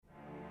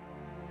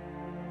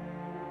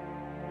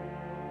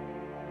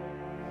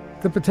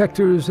the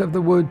Protectors of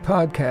the Wood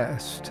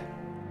podcast.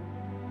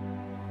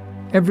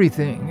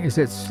 Everything is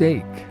at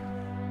stake.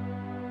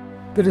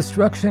 The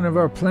destruction of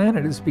our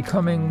planet is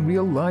becoming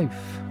real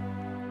life.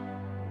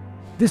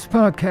 This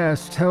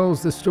podcast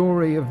tells the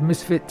story of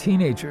misfit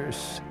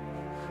teenagers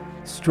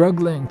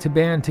struggling to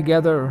band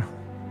together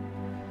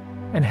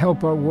and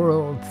help our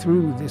world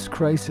through this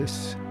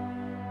crisis.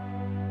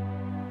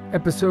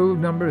 Episode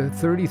number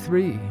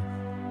 33.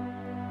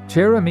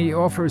 Jeremy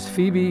offers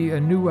Phoebe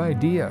a new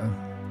idea.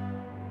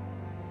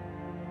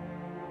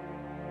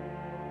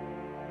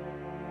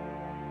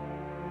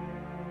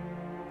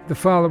 The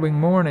following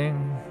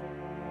morning,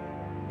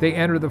 they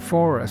enter the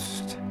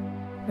forest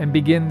and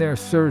begin their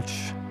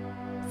search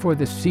for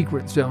the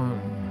secret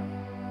zone.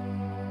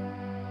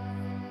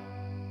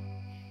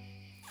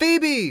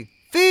 Phoebe!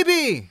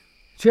 Phoebe!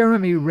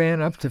 Jeremy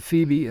ran up to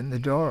Phoebe in the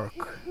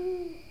dark.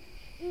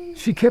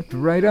 She kept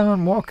right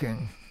on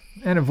walking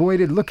and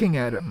avoided looking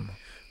at him.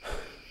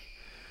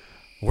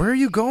 Where are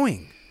you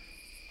going?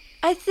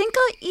 I think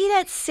I'll eat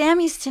at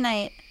Sammy's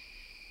tonight.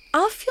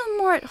 I'll feel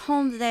more at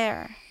home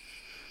there.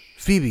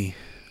 Phoebe,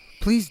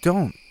 please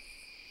don't.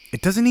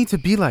 It doesn't need to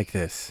be like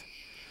this.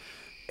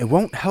 It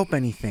won't help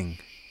anything.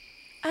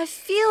 I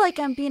feel like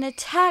I'm being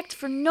attacked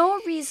for no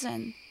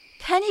reason.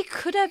 Penny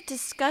could have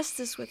discussed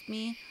this with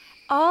me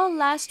all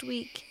last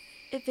week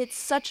if it's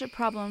such a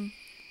problem.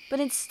 But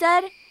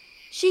instead,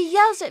 she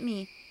yells at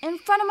me in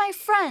front of my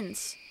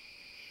friends.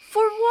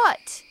 For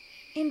what?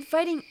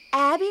 Inviting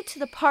Abby to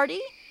the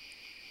party?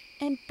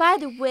 And by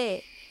the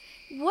way,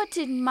 what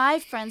did my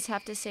friends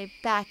have to say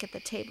back at the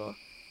table?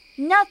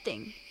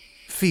 Nothing.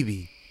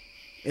 Phoebe,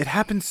 it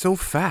happened so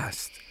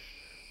fast.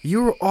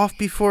 You were off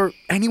before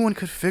anyone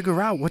could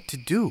figure out what to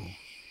do.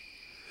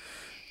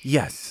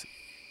 Yes,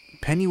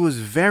 Penny was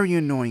very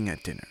annoying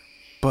at dinner,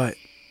 but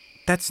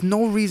that's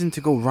no reason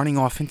to go running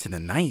off into the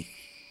night.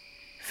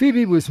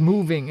 Phoebe was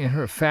moving in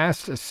her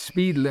fastest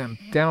speed limp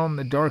down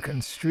the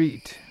darkened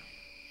street.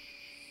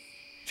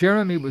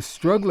 Jeremy was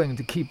struggling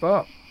to keep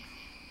up.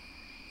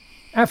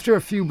 After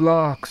a few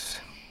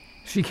blocks,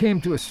 she came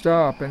to a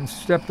stop and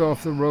stepped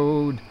off the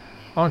road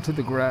onto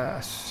the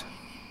grass.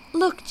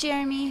 Look,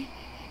 Jeremy,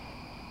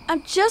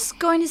 I'm just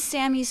going to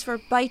Sammy's for a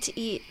bite to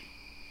eat.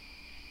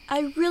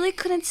 I really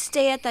couldn't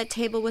stay at that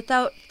table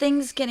without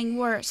things getting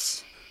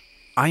worse.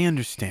 I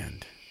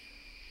understand.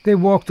 They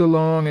walked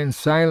along in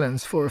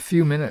silence for a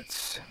few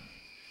minutes.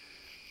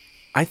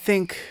 I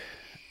think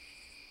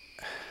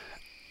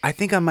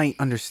I might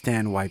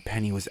understand why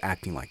Penny was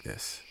acting like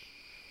this.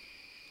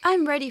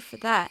 I'm ready for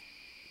that.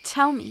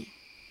 Tell me.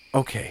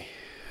 Okay.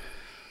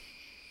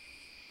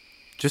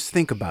 Just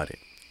think about it.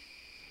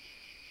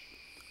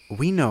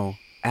 We know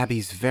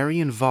Abby's very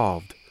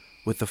involved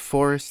with the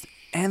forest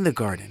and the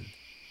garden.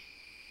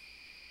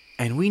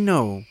 And we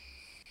know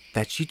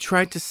that she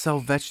tried to sell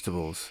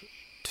vegetables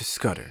to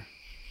Scudder,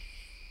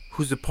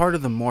 who's a part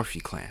of the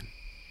Morphe clan.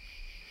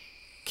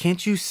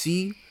 Can't you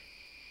see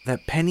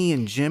that Penny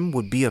and Jim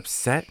would be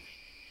upset?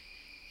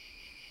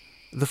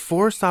 The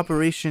forest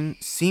operation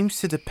seems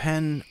to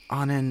depend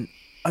on an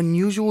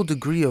unusual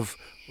degree of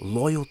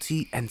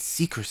loyalty and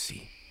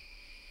secrecy.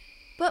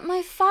 But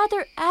my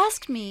father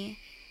asked me,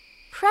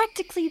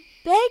 practically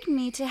begged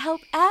me to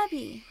help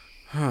Abby.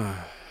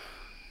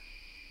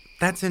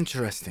 That's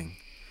interesting.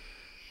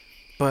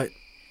 But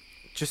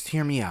just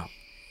hear me out.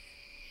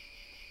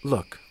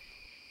 Look,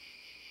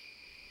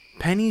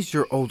 Penny's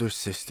your older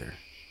sister.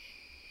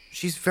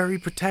 She's very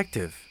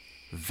protective,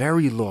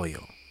 very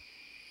loyal.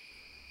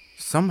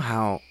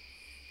 Somehow,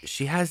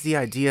 she has the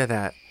idea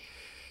that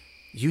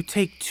you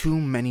take too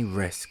many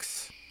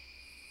risks,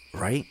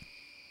 right?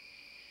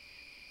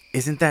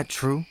 Isn't that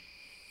true?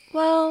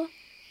 Well,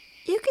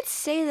 you could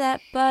say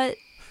that, but...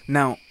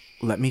 Now,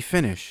 let me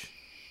finish.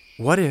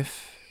 What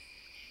if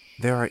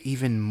there are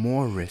even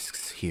more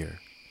risks here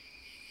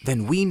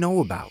than we know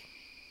about?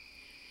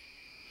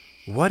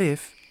 What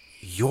if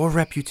your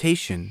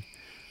reputation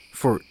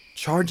for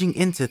charging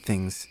into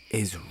things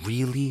is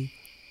really,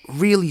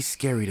 really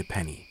scary to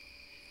Penny,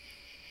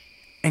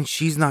 and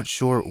she's not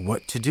sure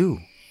what to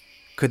do?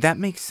 Could that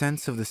make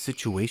sense of the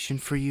situation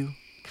for you?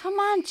 Come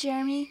on,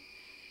 Jeremy.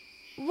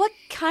 What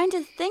kind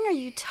of thing are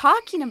you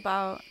talking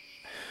about?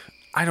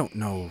 I don't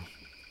know,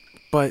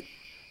 but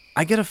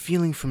I get a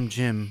feeling from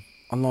Jim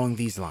along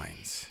these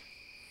lines.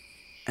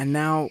 And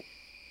now,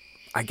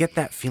 I get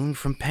that feeling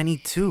from Penny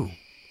too.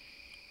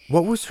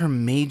 What was her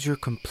major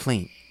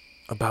complaint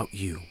about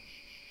you?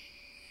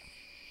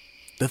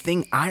 The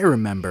thing I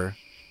remember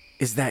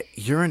is that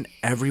you're in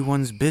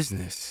everyone's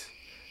business,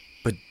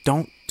 but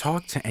don't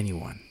talk to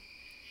anyone.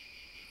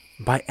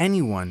 By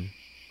anyone,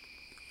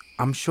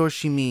 I'm sure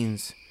she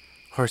means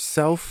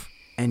herself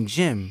and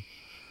Jim,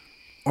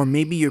 or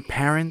maybe your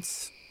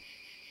parents,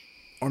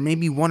 or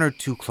maybe one or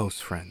two close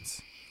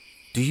friends.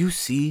 Do you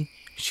see?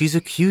 She's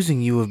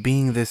accusing you of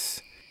being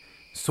this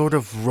sort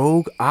of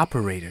rogue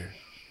operator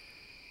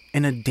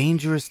in a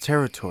dangerous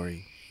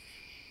territory,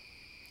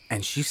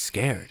 and she's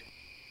scared.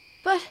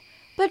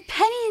 But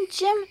Penny and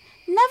Jim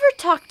never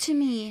talk to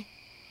me.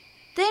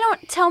 They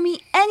don't tell me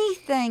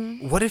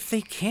anything. What if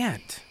they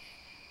can't?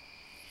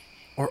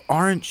 Or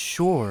aren't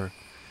sure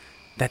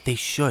that they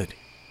should?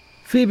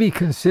 Phoebe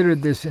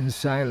considered this in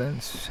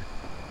silence.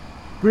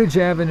 Bridge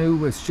Avenue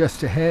was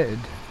just ahead.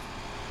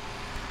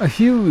 A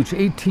huge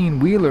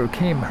 18-wheeler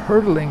came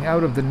hurtling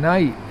out of the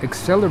night,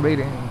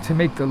 accelerating to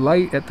make the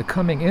light at the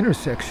coming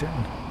intersection.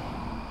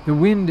 The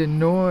wind and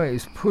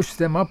noise pushed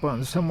them up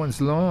on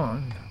someone's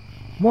lawn.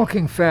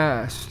 Walking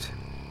fast,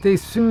 they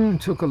soon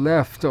took a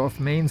left off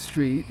Main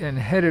Street and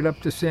headed up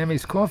to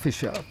Sammy's coffee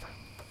shop.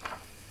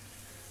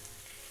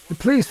 The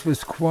place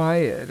was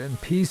quiet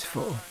and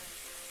peaceful.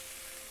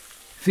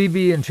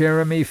 Phoebe and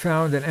Jeremy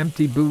found an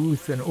empty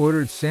booth and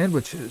ordered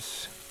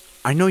sandwiches.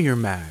 I know you're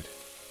mad,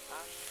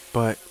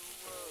 but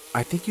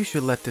I think you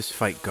should let this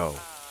fight go.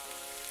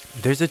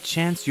 There's a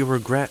chance you'll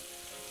regret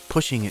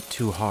pushing it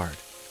too hard.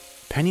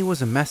 Penny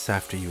was a mess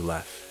after you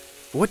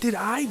left. What did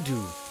I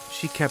do?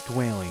 She kept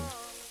wailing.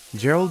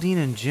 Geraldine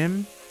and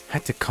Jim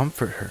had to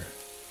comfort her.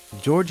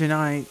 George and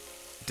I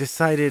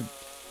decided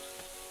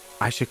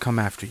I should come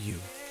after you.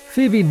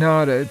 Phoebe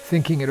nodded,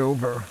 thinking it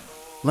over.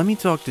 Let me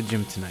talk to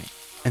Jim tonight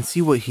and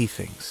see what he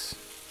thinks.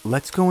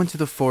 Let's go into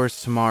the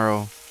forest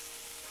tomorrow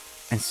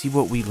and see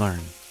what we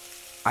learn.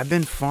 I've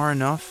been far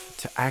enough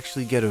to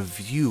actually get a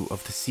view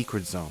of the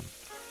secret zone.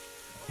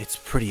 It's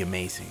pretty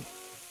amazing.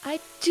 I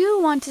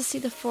do want to see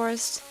the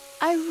forest.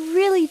 I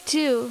really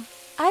do.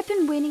 I've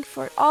been waiting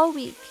for it all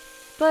week.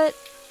 But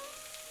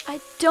I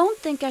don't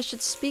think I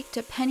should speak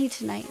to Penny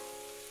tonight.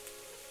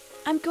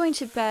 I'm going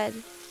to bed.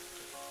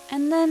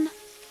 And then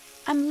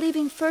I'm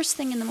leaving first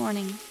thing in the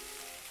morning.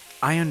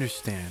 I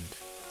understand.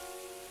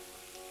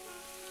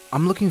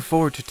 I'm looking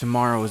forward to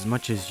tomorrow as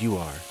much as you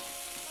are.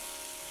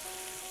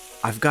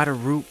 I've got a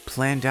route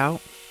planned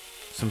out,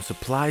 some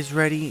supplies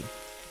ready,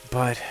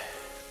 but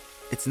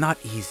it's not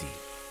easy.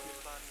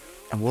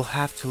 And we'll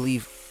have to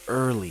leave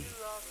early.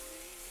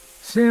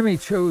 Sammy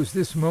chose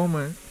this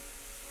moment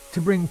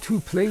to bring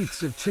 2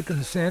 plates of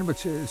chicken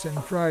sandwiches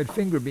and fried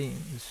finger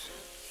beans.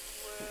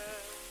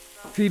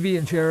 Phoebe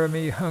and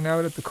Jeremy hung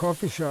out at the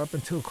coffee shop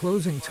until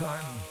closing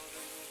time.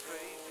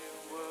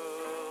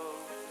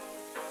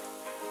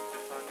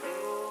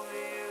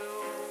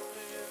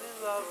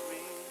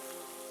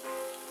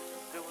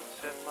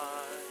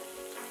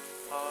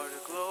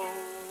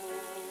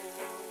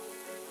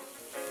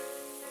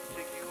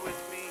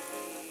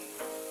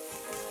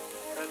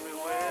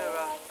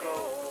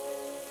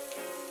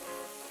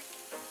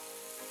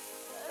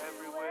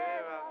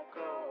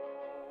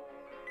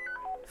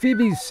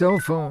 Phoebe's cell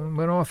phone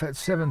went off at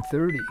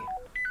 7:30.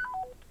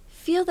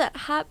 Feel that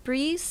hot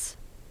breeze?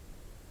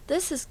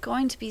 This is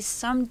going to be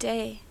some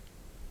day.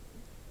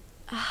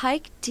 A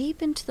hike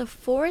deep into the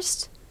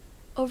forest,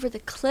 over the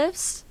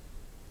cliffs,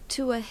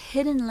 to a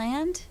hidden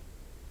land?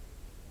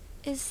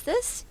 Is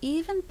this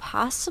even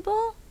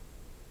possible?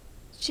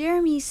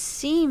 Jeremy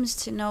seems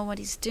to know what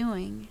he's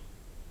doing.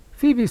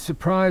 Phoebe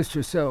surprised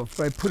herself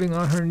by putting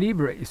on her knee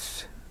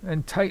brace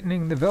and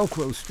tightening the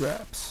Velcro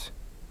straps.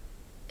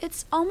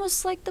 It's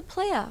almost like the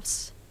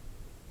playoffs.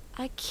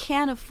 I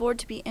can't afford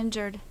to be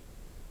injured.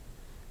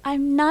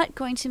 I'm not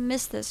going to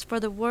miss this for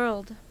the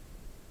world.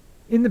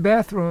 In the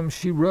bathroom,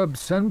 she rubbed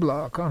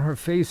sunblock on her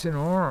face and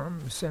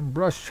arms and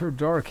brushed her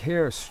dark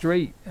hair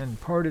straight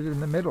and parted in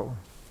the middle.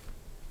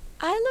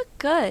 I look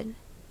good,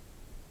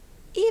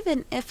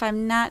 even if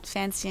I'm not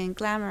fancy and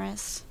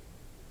glamorous.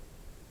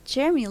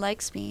 Jeremy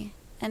likes me,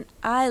 and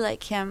I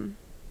like him.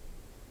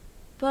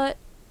 But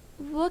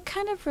what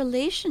kind of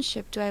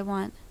relationship do I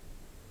want?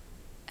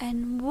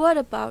 And what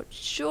about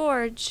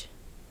George?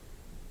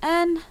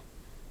 And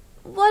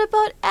what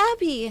about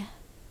Abby?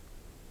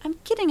 I'm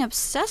getting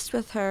obsessed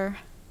with her.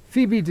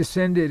 Phoebe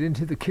descended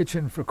into the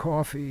kitchen for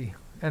coffee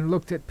and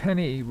looked at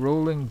Penny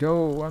rolling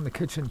dough on the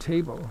kitchen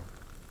table.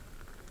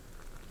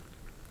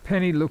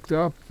 Penny looked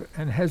up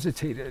and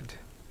hesitated.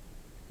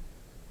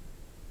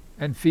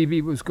 And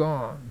Phoebe was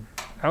gone,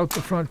 out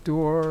the front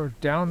door,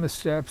 down the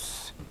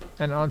steps,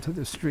 and onto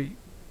the street.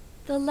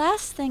 The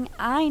last thing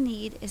I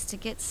need is to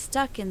get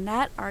stuck in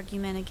that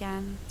argument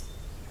again.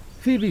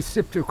 Phoebe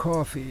sipped her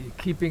coffee,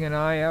 keeping an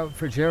eye out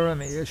for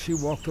Jeremy as she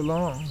walked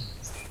along.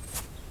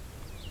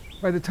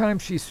 By the time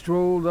she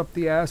strolled up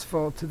the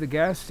asphalt to the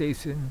gas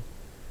station,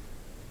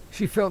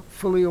 she felt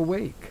fully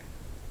awake.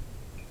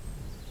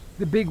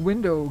 The big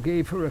window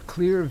gave her a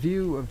clear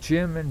view of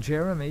Jim and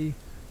Jeremy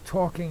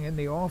talking in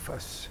the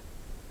office.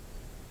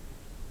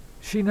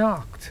 She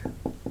knocked,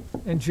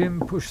 and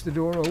Jim pushed the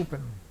door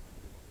open.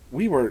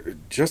 We were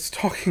just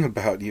talking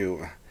about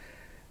you.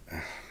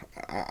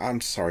 I'm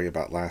sorry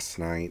about last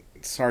night.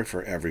 Sorry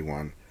for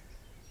everyone.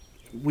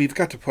 We've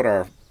got to put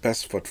our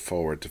best foot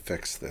forward to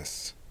fix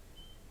this.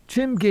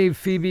 Jim gave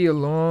Phoebe a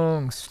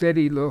long,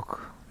 steady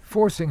look,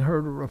 forcing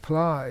her to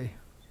reply.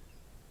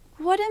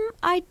 What am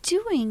I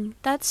doing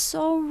that's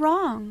so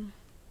wrong?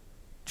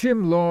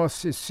 Jim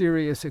lost his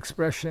serious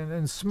expression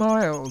and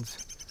smiled,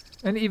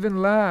 and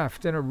even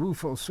laughed in a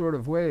rueful sort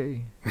of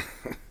way.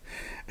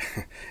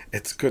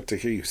 It's good to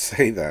hear you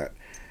say that.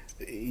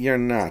 You're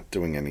not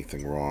doing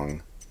anything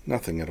wrong.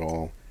 Nothing at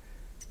all.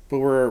 But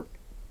we're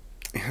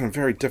in a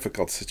very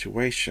difficult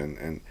situation,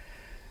 and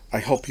I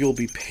hope you'll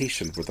be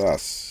patient with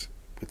us,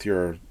 with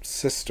your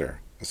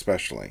sister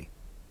especially.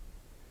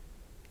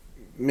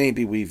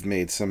 Maybe we've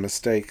made some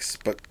mistakes,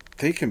 but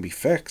they can be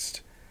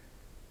fixed.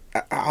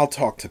 I'll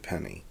talk to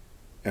Penny,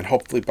 and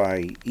hopefully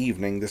by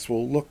evening this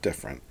will look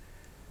different.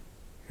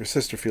 Your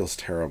sister feels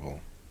terrible.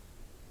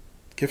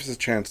 Give us a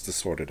chance to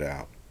sort it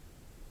out.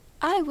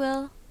 I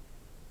will.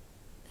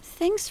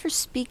 Thanks for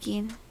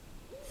speaking.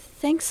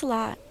 Thanks a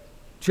lot.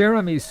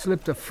 Jeremy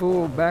slipped a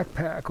full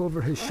backpack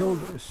over his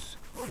shoulders.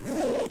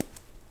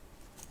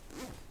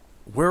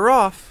 We're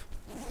off.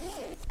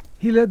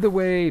 He led the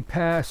way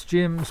past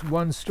Jim's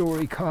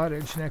one-story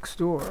cottage next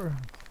door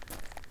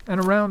and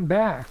around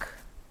back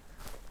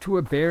to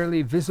a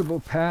barely visible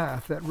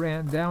path that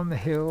ran down the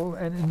hill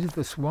and into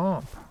the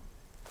swamp.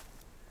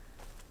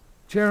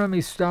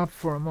 Jeremy stopped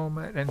for a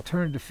moment and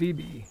turned to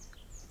Phoebe.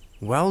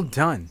 Well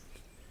done.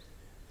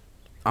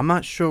 I'm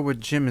not sure what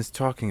Jim is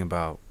talking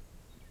about,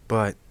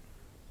 but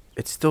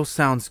it still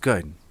sounds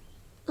good.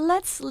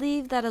 Let's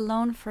leave that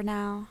alone for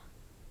now.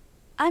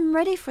 I'm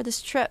ready for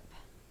this trip.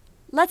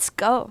 Let's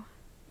go.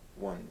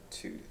 1,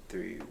 2,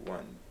 3, 1,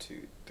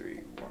 2, 3,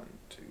 1,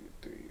 2,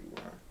 3,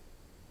 1.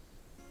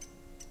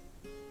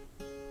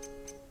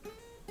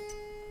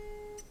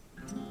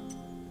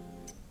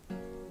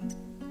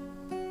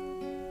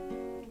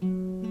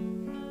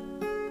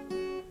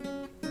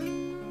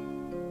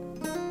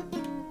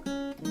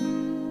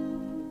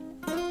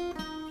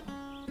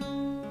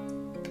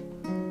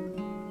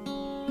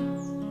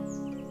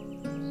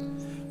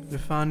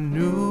 If I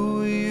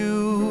knew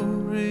you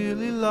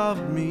really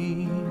loved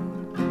me,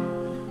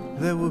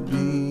 there would be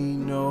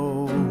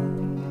no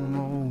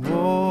more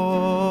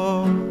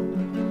war.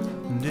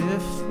 And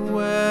if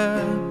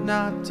we're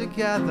not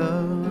together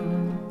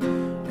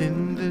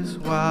in this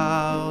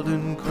wild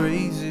and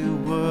crazy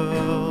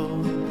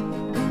world,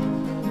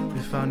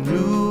 if I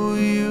knew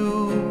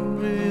you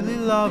really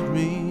loved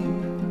me,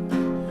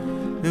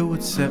 it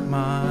would set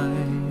my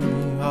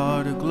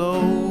heart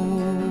aglow.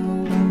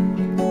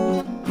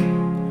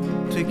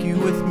 Take you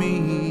with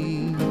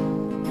me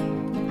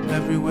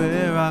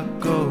everywhere I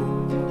go.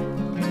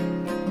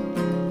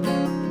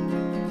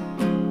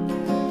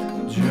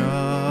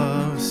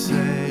 Just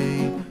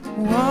say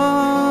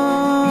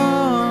once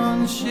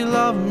you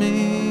love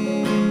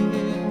me.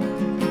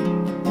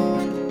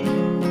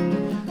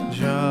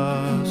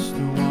 Just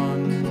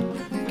one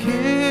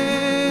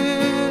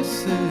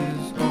kiss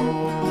is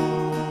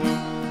all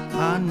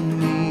I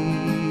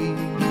need.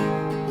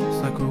 It's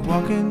like we're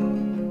walking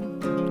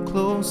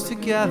close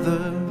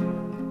together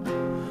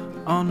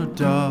on a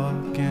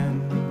dark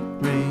and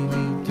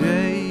rainy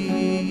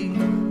day.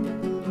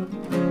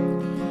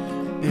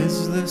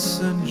 Is this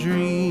a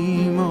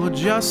dream or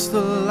just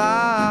a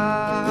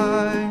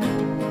lie?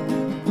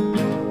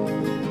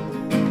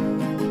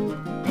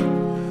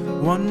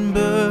 One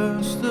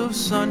burst of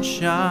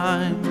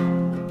sunshine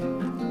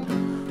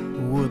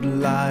would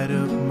light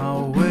up my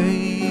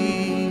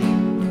way.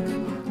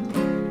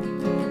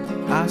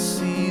 I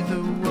see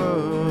the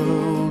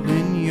world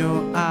in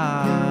your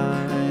eyes.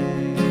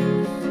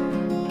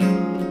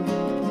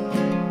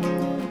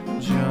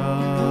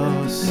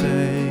 Just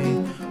say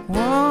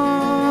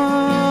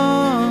once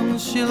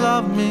you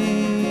love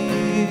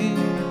me.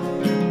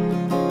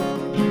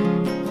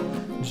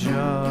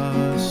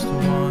 Just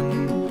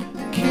one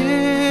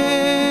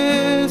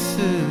kiss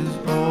is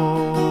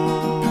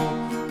all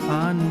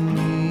I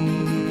need.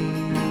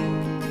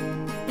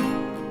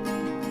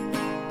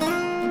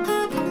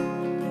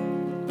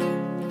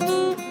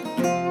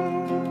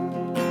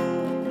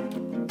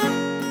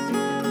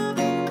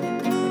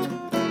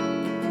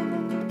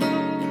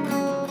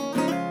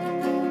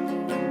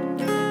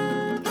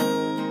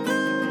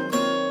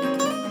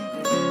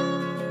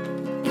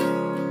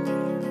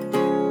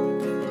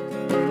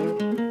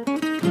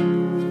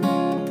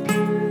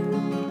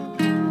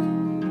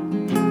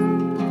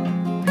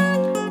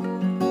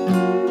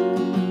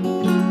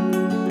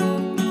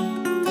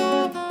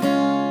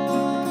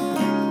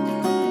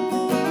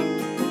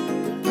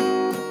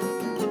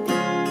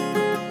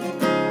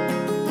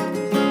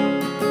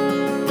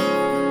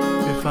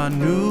 If I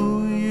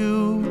knew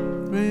you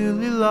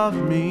really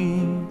loved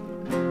me,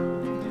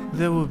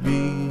 there would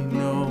be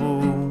no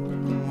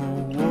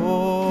more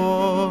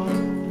war.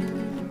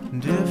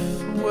 And if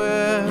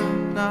we're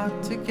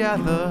not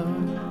together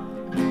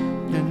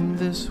in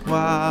this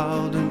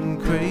wild and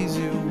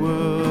crazy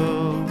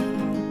world,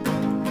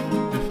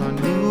 if I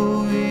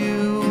knew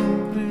you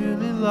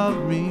really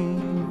loved me,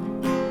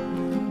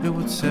 it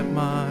would set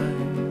my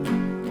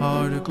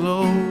heart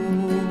aglow.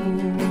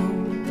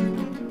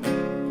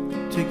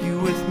 Take you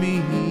with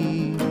me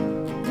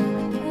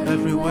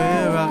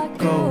everywhere I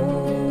go.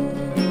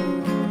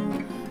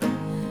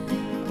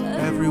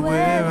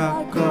 Everywhere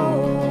I go.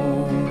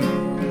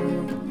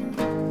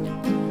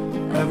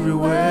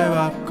 Everywhere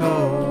I go.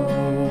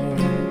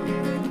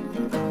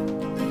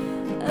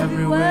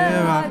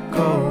 Everywhere I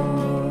go.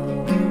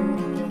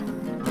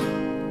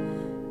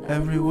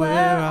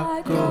 Everywhere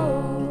I go.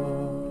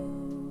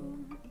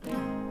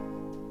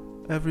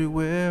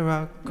 everywhere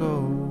I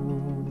go.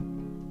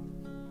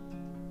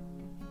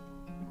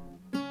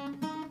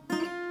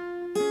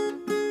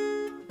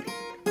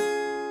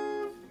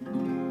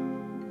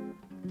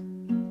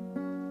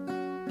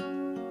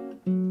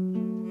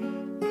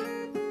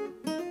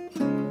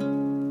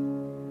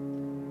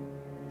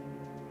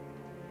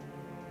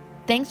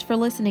 Thanks for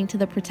listening to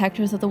the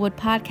Protectors of the Wood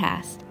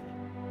podcast.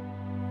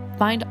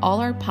 Find all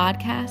our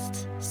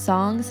podcasts,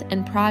 songs,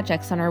 and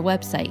projects on our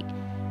website,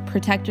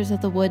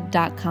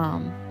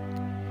 protectorsofthewood.com.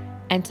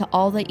 And to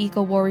all the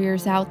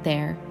eco-warriors out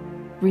there,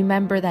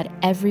 remember that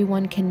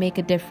everyone can make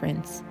a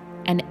difference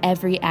and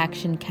every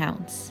action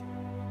counts.